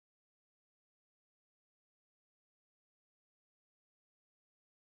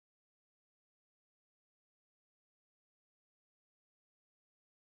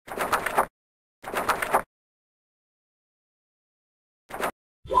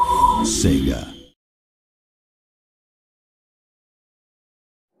Sega.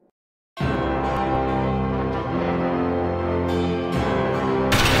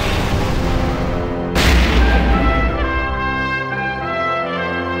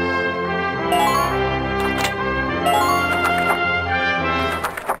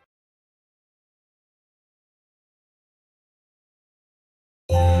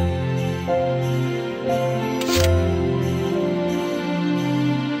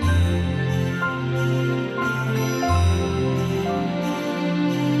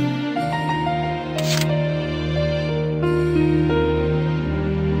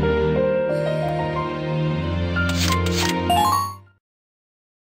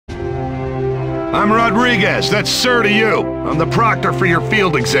 I'm Rodriguez, that's Sir to you. I'm the proctor for your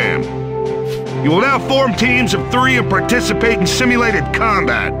field exam. You will now form teams of 3 and participate in simulated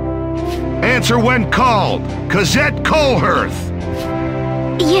combat. Answer when called. Cosette Colehurth.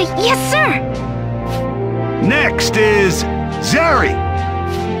 Yes, sir. Next is Zeri.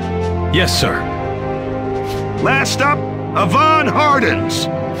 Yes, sir. Last up, Yvonne Hardens.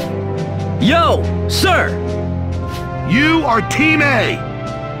 Yo, sir. You are Team A.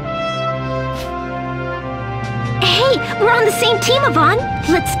 Hey, we're on the same team, Yvonne.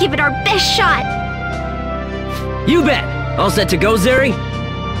 Let's give it our best shot. You bet. All set to go, Zeri?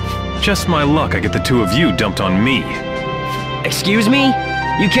 Just my luck I get the 2 of you dumped on me. Excuse me?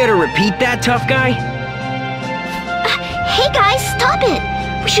 You care to repeat that, tough guy? Hey guys, stop it!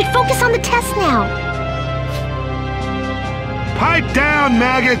 We should focus on the test now. Pipe down,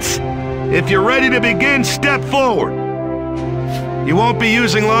 maggots! If you're ready to begin, step forward. You won't be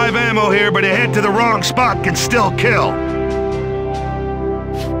using live ammo here, but a head to the wrong spot can still kill.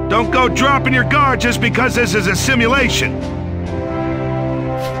 Don't go dropping your guard just because this is a simulation.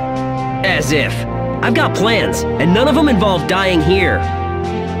 As if. I've got plans, and none of them involve dying here.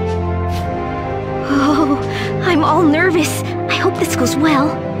 Oh, I'm all nervous. I hope this goes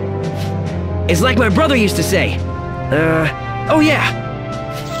well. It's like my brother used to say. Oh yeah.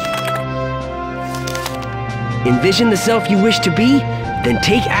 Envision the self you wish to be, then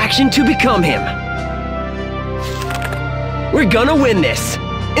take action to become him. We're gonna win this.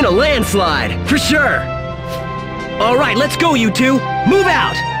 In a landslide, for sure. All right, let's go, you 2. Move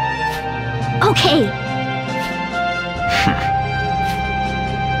out! Okay.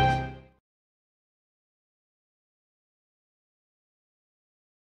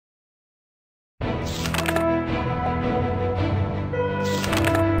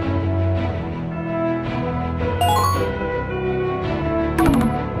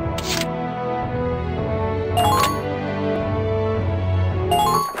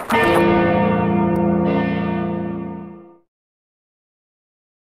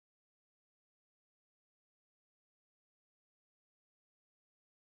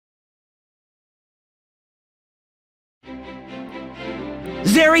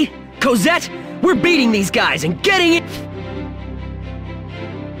 Zeri, Cosette, we're beating these guys and getting it.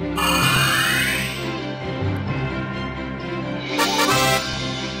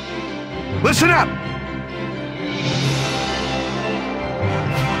 Listen up!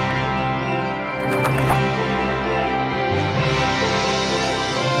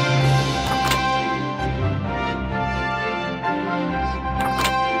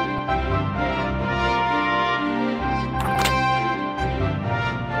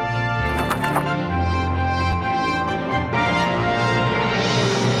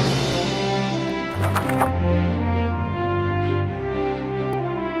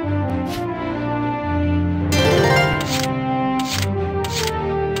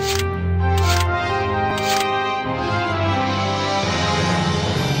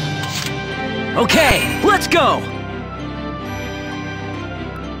 Okay, let's go!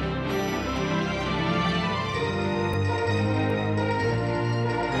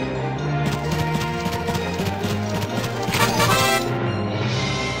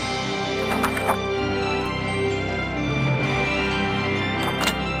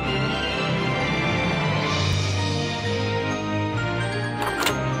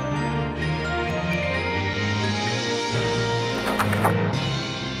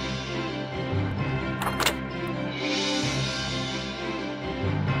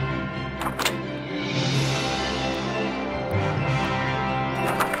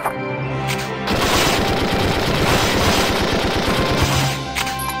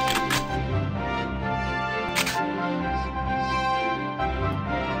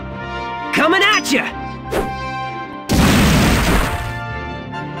 Coming at ya!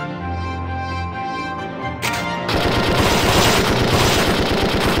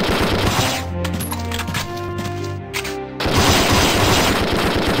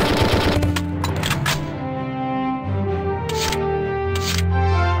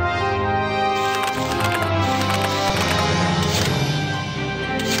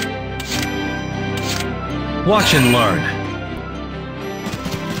 Watch and learn.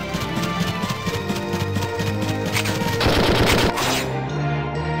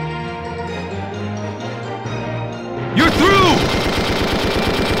 You're through!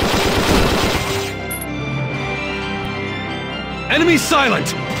 Enemy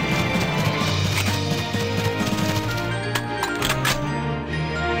silent!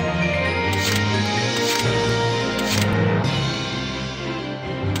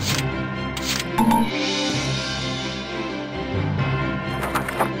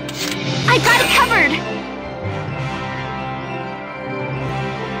 I got it covered!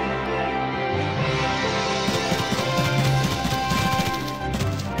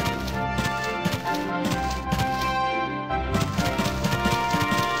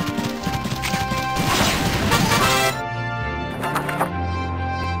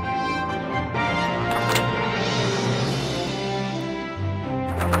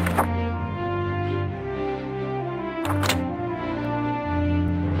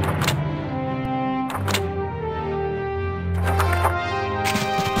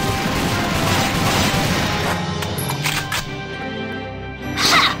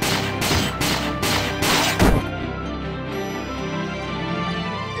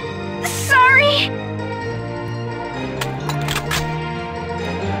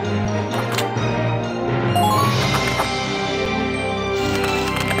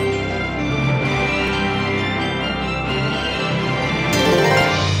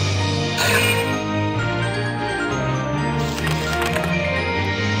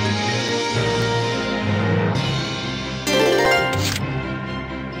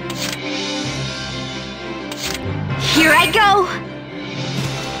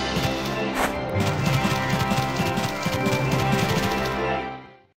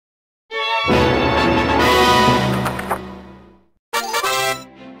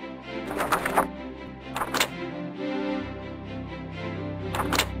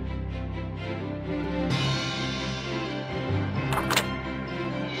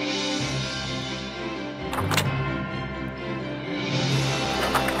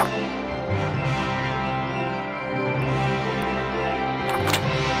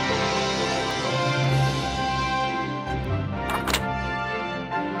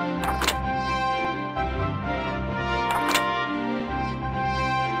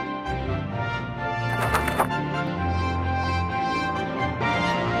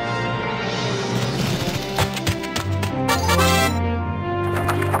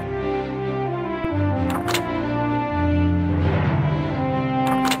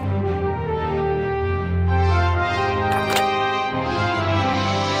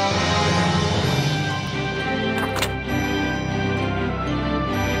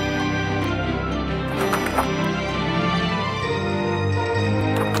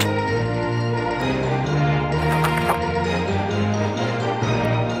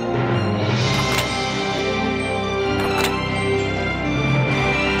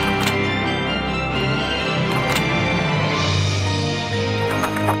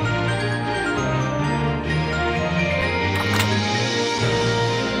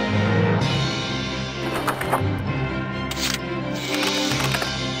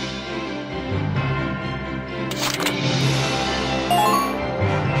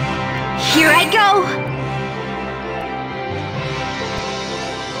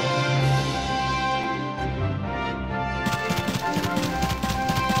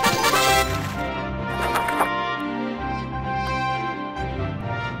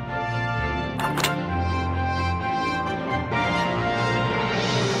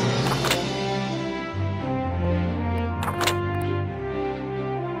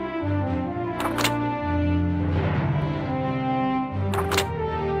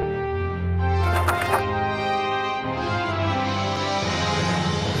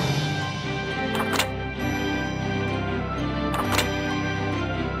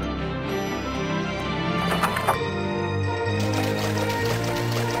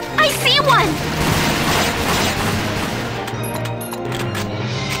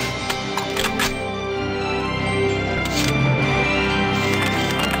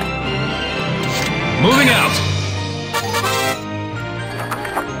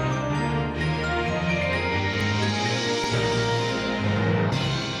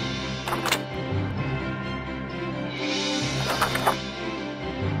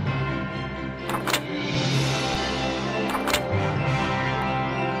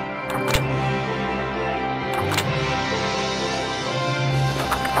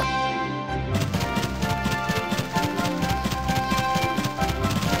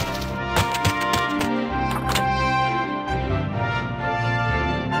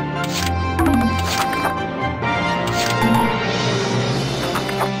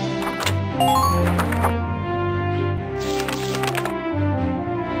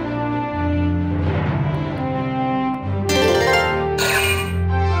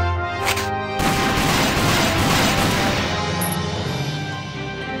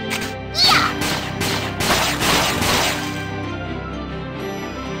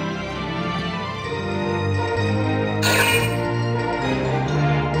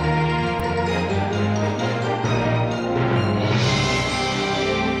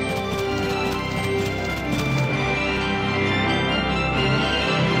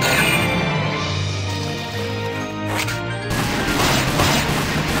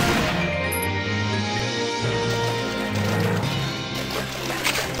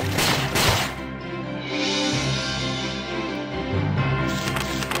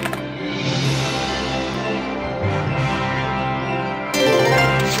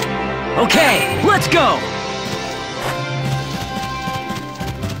 Okay, let's go!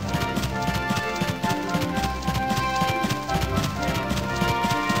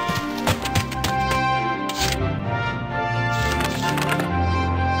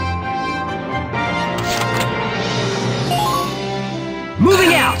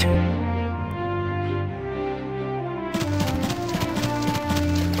 Moving out!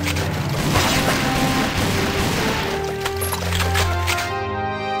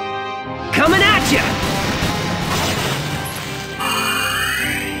 Coming at ya!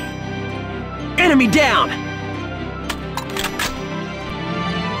 Enemy down!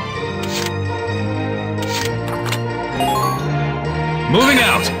 Moving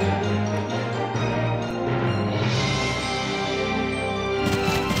out!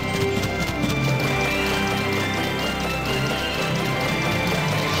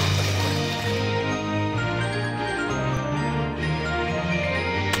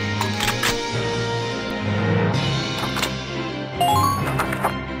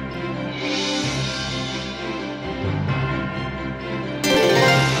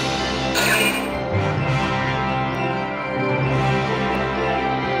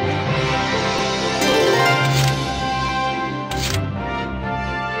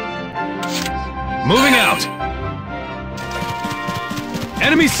 Moving out!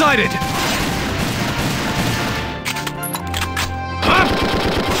 Enemy sighted! Huh?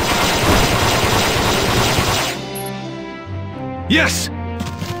 Yes!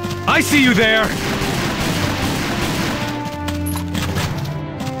 I see you there!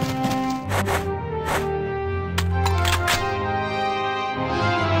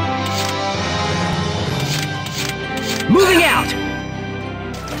 Moving out!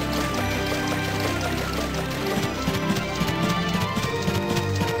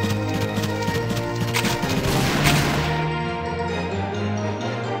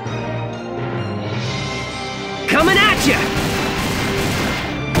 Coming at ya!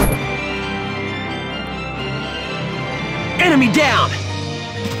 Enemy down!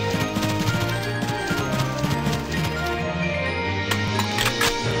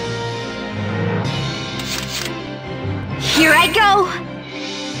 Here I go!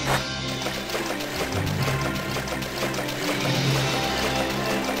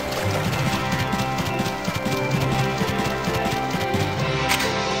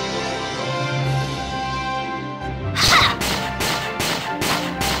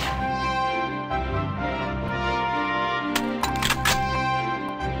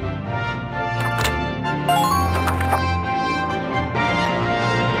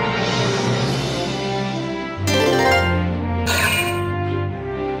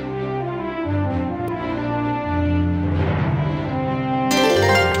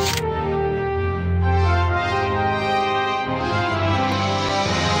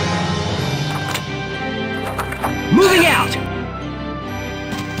 Moving out!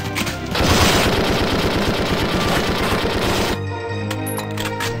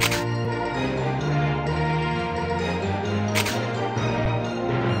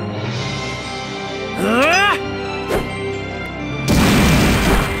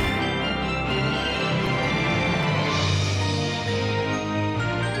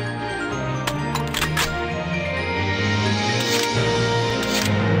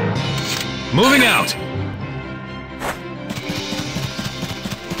 Moving out!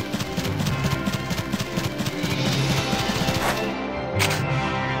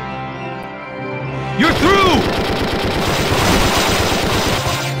 You're through!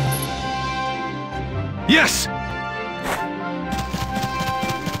 Yes!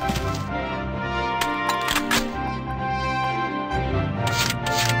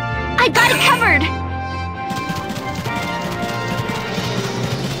 I got it covered!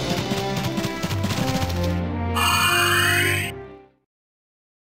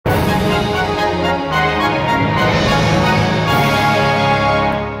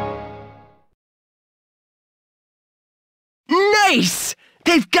 Nice!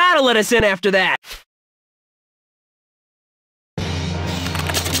 They've gotta let us in after that!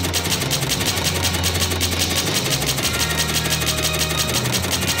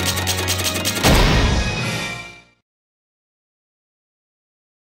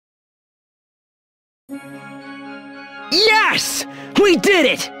 Yes! We did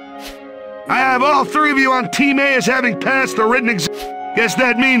it! I have all three of you on Team A as having passed the written exam. Guess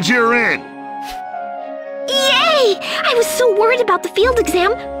that means you're in. Yay! I was so worried about the field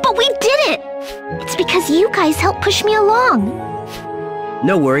exam, but we did it! It's because you guys helped push me along.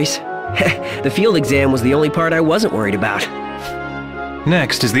 No worries. The field exam was the only part I wasn't worried about.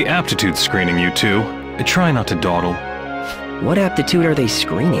 Next is the aptitude screening, you two. Try not to dawdle. What aptitude are they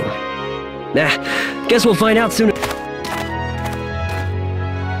screening? Nah, guess we'll find out soon.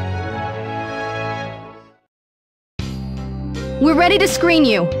 We're ready to screen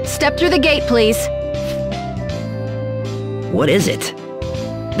you. Step through the gate, please. What is it?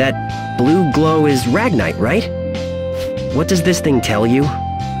 That blue glow is Ragnite, right? What does this thing tell you?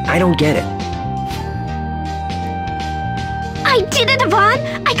 I don't get it. I did it, Yvonne!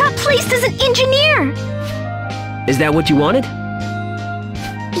 I got placed as an engineer! Is that what you wanted?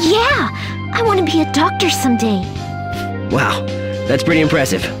 Yeah! I want to be a doctor someday. Wow, that's pretty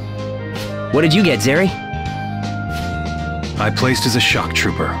impressive. What did you get, Zeri? I placed as a shock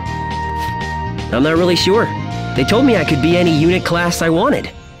trooper. I'm not really sure. They told me I could be any unit class I wanted.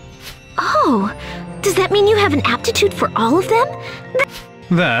 Oh, does that mean you have an aptitude for all of them?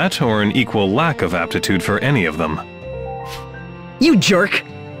 That, or an equal lack of aptitude for any of them. You jerk!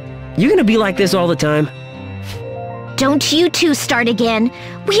 You gonna be like this all the time? Don't you two start again.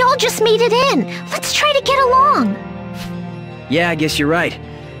 We all just made it in. Let's try to get along. Yeah, I guess you're right.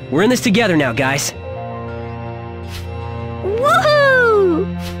 We're in this together now, guys.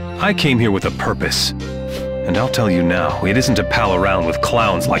 Woohoo! I came here with a purpose. And I'll tell you now, it isn't to pal around with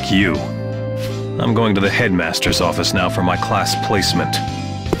clowns like you. I'm going to the headmaster's office now for my class placement.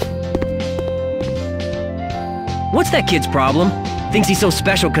 What's that kid's problem? Thinks he's so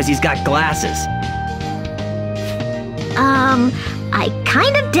special because he's got glasses. I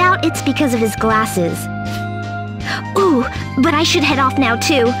kind of doubt it's because of his glasses. Ooh, but I should head off now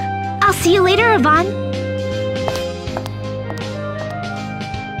too. I'll see you later, Yvonne.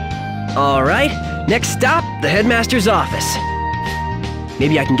 Alright, next stop, the headmaster's office.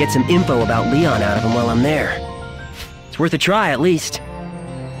 Maybe I can get some info about Leon out of him while I'm there. It's worth a try, at least.